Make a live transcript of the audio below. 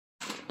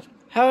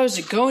How's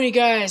it going, you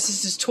guys?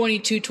 This is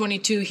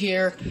 2222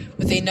 here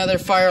with another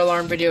fire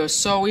alarm video.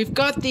 So we've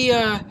got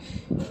the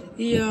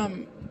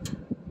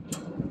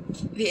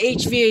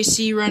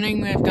HVAC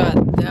running. We've got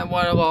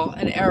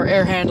an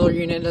air handler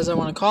unit, as I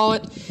want to call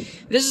it.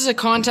 This is a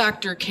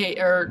contactor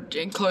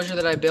enclosure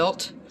that I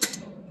built.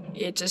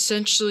 It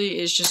essentially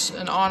is just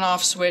an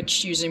on-off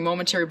switch using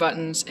momentary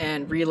buttons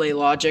and relay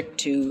logic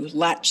to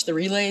latch the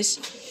relays.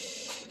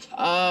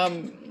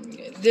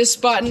 This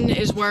button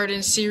is wired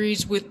in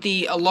series with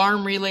the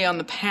alarm relay on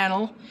the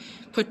panel.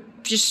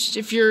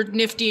 If you're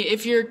nifty,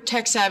 if you're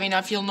tech savvy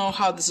enough, you'll know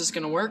how this is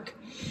going to work.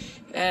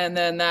 And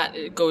then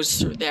it goes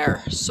through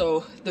there.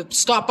 So the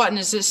stop button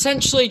is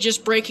essentially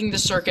just breaking the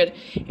circuit,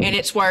 and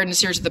it's wired in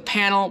series with the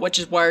panel, which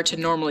is wired to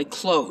normally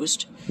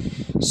closed.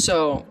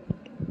 So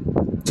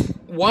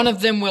one of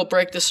them will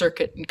break the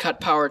circuit and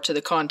cut power to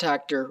the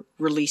contactor,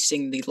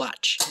 releasing the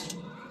latch.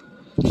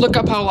 Look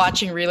up how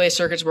latching relay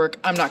circuits work.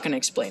 I'm not going to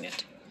explain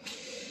it.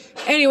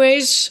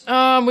 Anyways,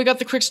 we got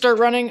the Quickstart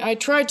running. I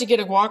tried to get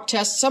a walk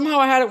test. Somehow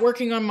I had it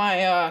working on my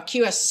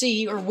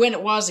QSC, or when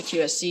it was a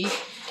QSC,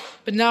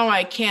 but now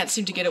I can't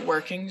seem to get it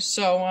working.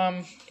 So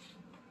I'm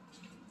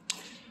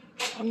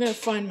going to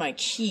find my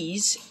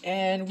keys,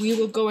 and we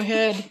will go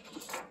ahead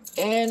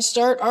and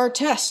start our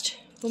test.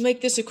 We'll make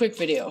this a quick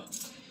video.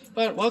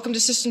 But welcome to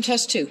System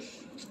Test 2.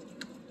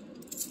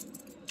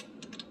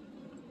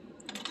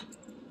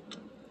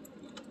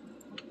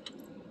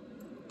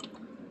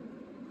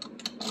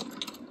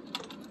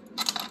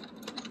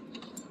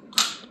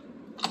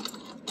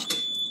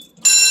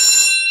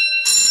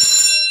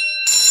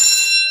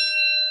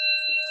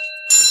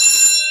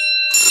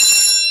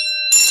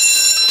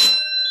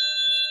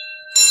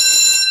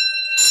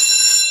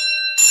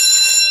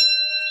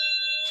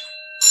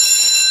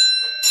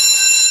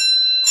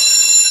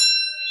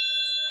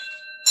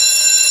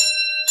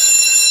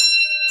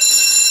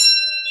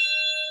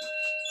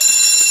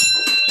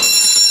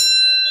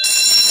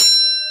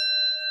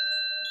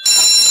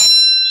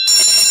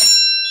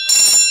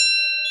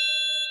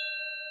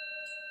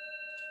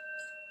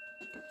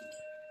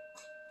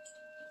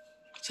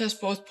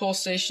 Test both pole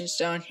stations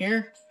down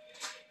here.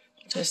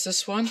 Test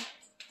this one.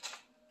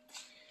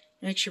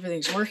 Make sure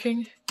everything's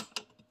working.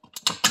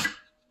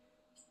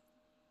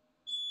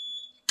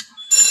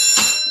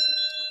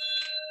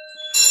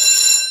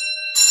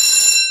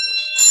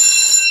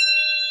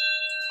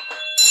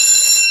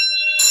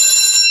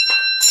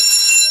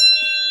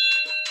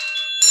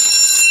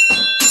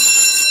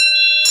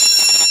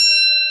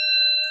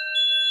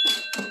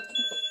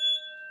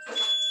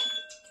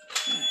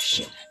 Ah,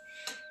 shit.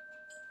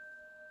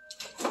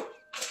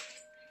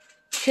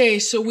 Okay,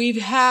 so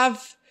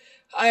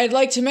I'd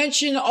like to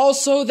mention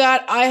also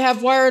that I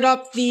have wired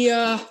up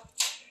the,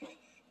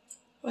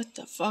 what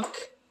the fuck?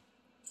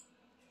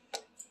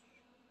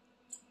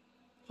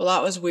 Well,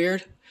 that was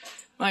weird.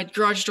 My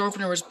garage door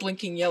opener was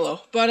blinking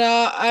yellow. But,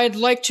 I'd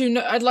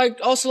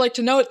also like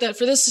to note that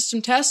for this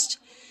system test,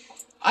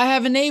 I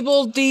have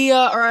enabled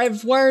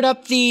I've wired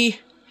up the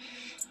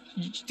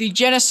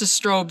Genesis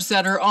strobes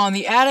that are in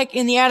the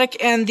attic,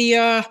 and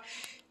the,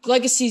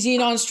 Legacy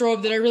Xenon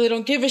strobe that I really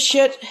don't give a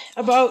shit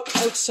about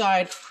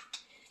outside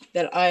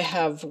that I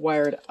have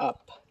wired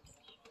up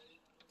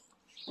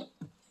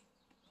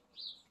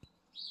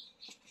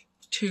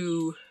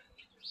to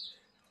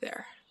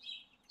there.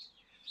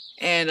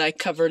 And I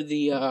covered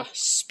the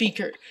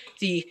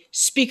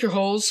speaker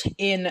holes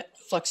in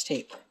flux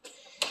tape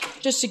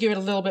just to give it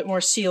a little bit more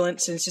sealant,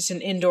 since it's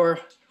an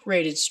indoor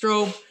rated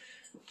strobe,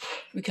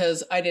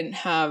 because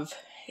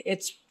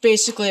it's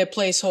basically a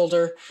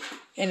placeholder.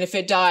 And if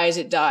it dies,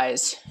 it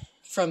dies.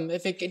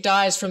 If it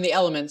dies from the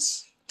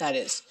elements, that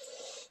is.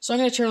 So I'm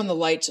going to turn on the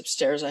lights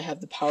upstairs. I have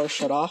the power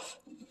shut off.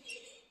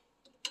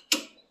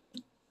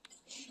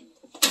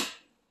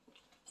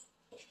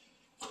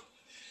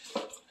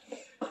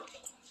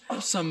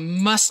 Have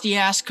some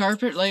musty-ass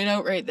carpet laid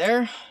out right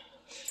there.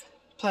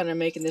 Planning on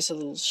making this a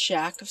little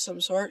shack of some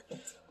sort.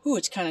 Ooh,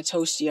 it's kind of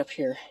toasty up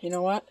here. You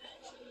know what?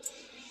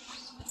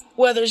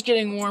 Weather's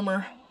getting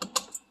warmer.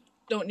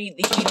 Don't need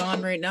the heat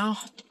on right now.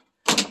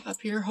 Up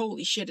here,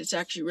 holy shit, it's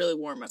actually really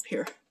warm up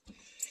here.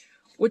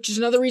 Which is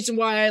another reason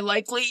why I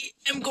likely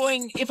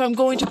if I'm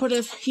going to put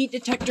a heat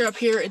detector up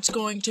here, it's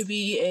going to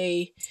be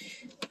a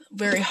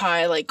very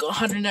high, like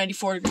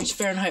 194 degrees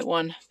Fahrenheit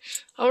one.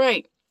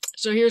 Alright,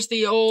 so here's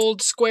the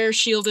old square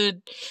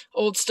shielded,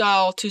 old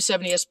style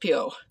 270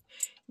 SPO.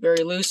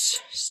 Very loose,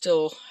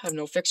 still have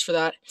no fix for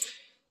that.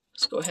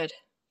 Let's go ahead.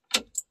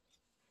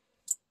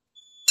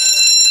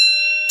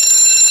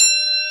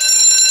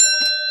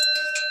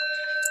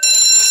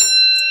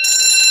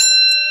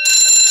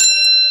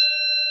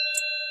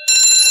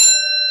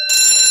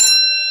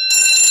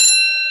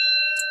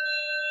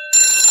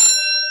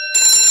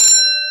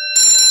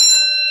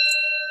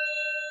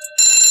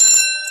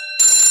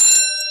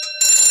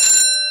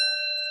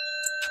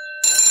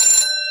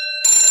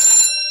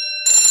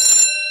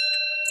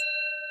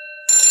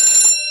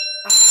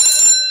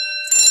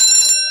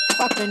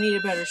 Fuck, I need a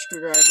better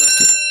screwdriver.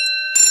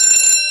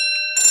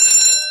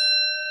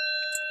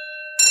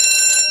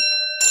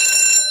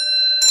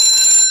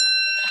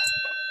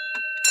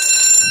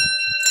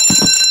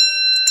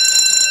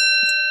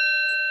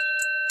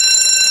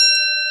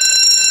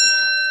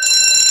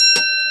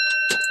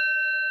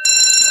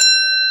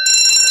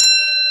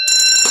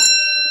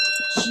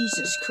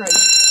 Jesus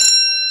Christ.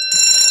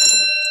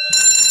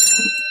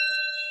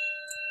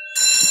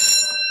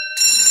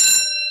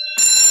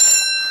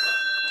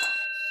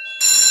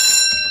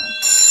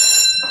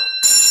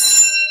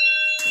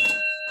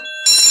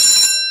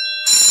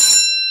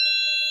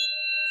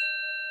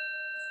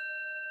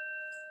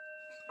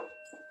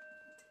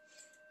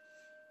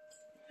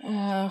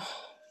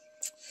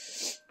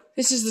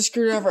 This is the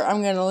screwdriver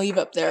I'm going to leave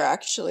up there,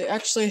 actually.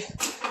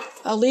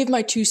 I'll leave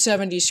my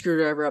 270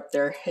 screwdriver up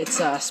there. It's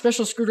a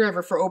special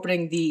screwdriver for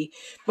opening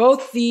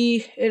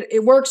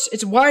it works,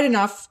 it's wide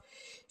enough.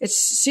 It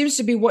seems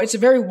to be, it's a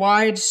very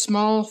wide,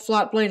 small,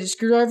 flat-bladed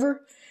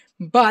screwdriver,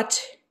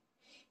 but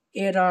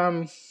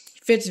it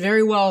fits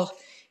very well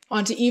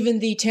onto even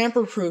the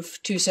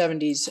tamper-proof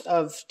 270s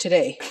of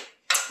today.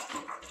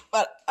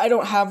 But I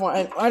don't have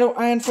one.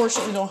 I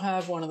unfortunately don't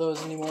have one of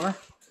those anymore.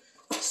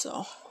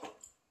 So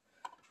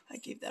I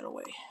gave that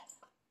away.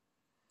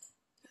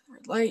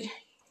 Red light.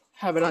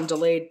 Have it on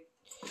delayed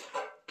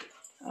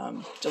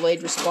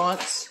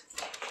response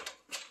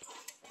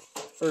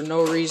for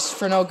no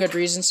good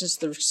reason, since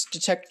the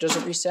detector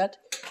doesn't reset.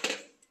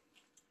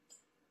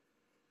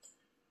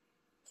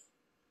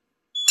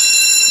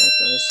 There it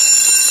goes.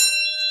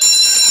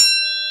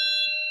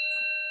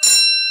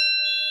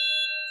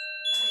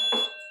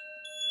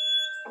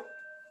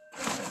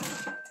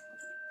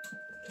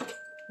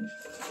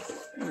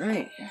 All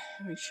right.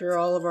 Make sure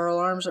all of our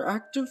alarms are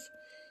active.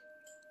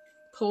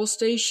 Pull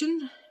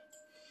station.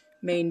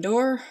 Main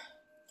door,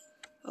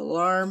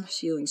 alarm,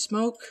 ceiling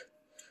smoke,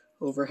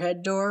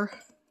 overhead door,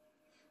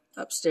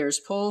 upstairs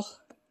pull,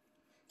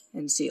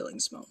 and ceiling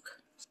smoke.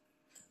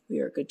 We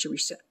are good to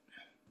reset.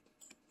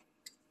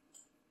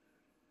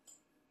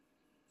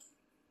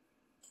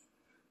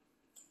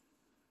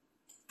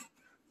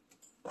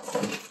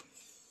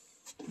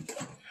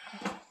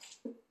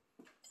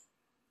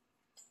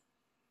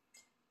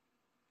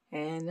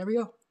 And there we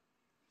go.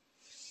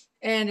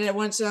 And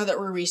once now that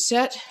we're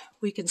reset,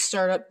 we can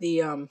start up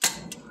the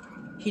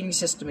heating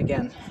system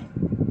again.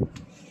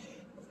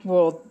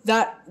 Well,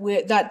 that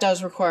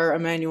does require a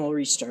manual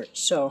restart,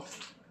 so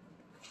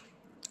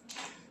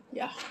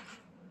yeah.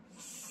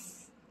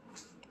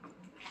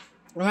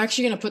 I'm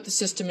actually going to put the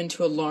system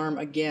into alarm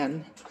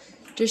again,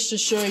 just to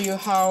show you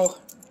how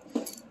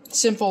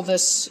simple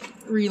this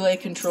relay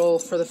control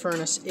for the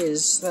furnace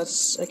is.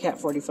 That's a Cat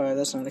 45,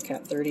 that's not a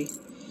Cat 30.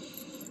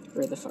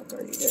 Where the fuck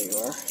are you? There you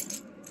are.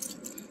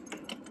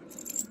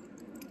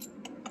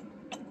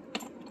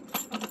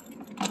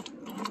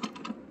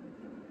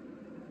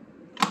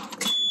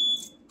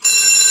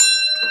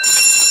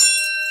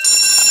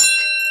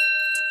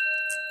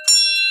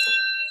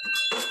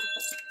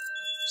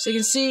 So you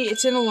can see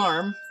it's in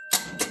alarm,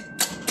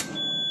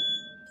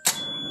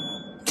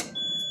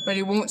 but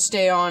it won't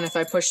stay on if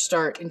I push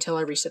start until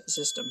I reset the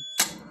system.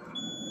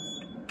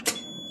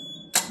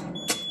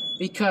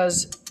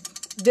 Because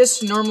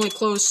this normally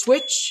closed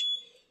switch,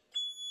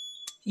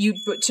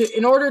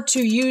 in order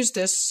to use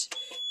this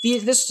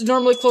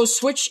normally closed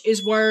switch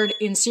is wired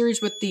in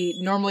series with the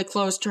normally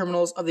closed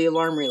terminals of the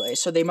alarm relay.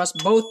 So they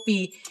must both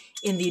be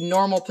in the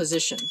normal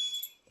position.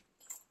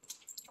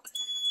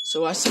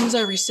 So as soon as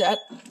I reset,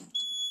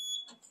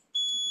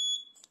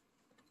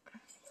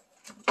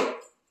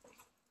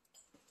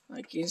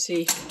 like you can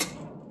see,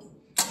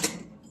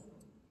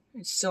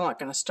 it's still not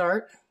going to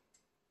start.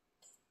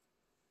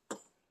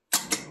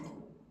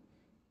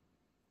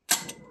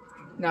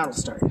 Now it'll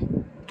start.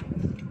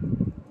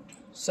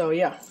 So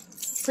yeah,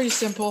 pretty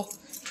simple.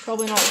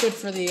 Probably not good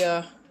for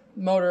the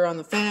motor on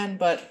the fan,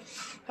 but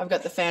I've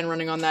got the fan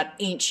running on that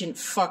ancient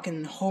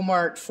fucking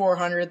Homart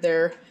 400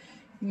 there.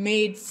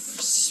 Made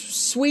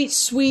sweet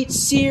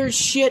Sears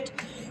shit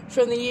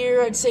from the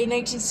year, I'd say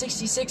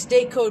 1966,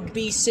 date code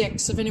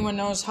B6. If anyone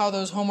knows how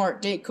those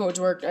Homart date codes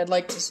work,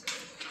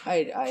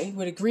 I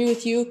would agree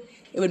with you.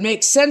 It would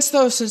make sense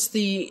though, since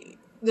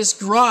this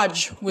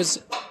garage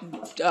was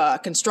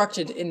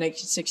constructed in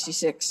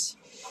 1966.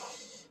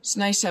 It's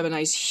nice to have a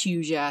nice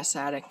huge ass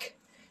attic,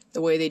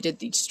 the way they did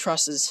these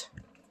trusses.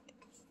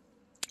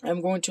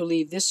 I'm going to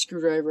leave this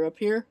screwdriver up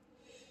here,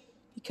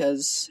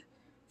 because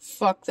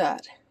fuck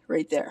that,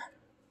 right there.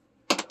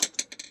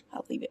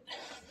 I'll leave it.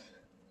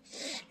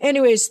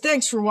 Anyways,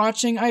 thanks for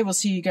watching. I will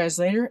see you guys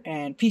later,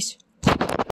 and peace.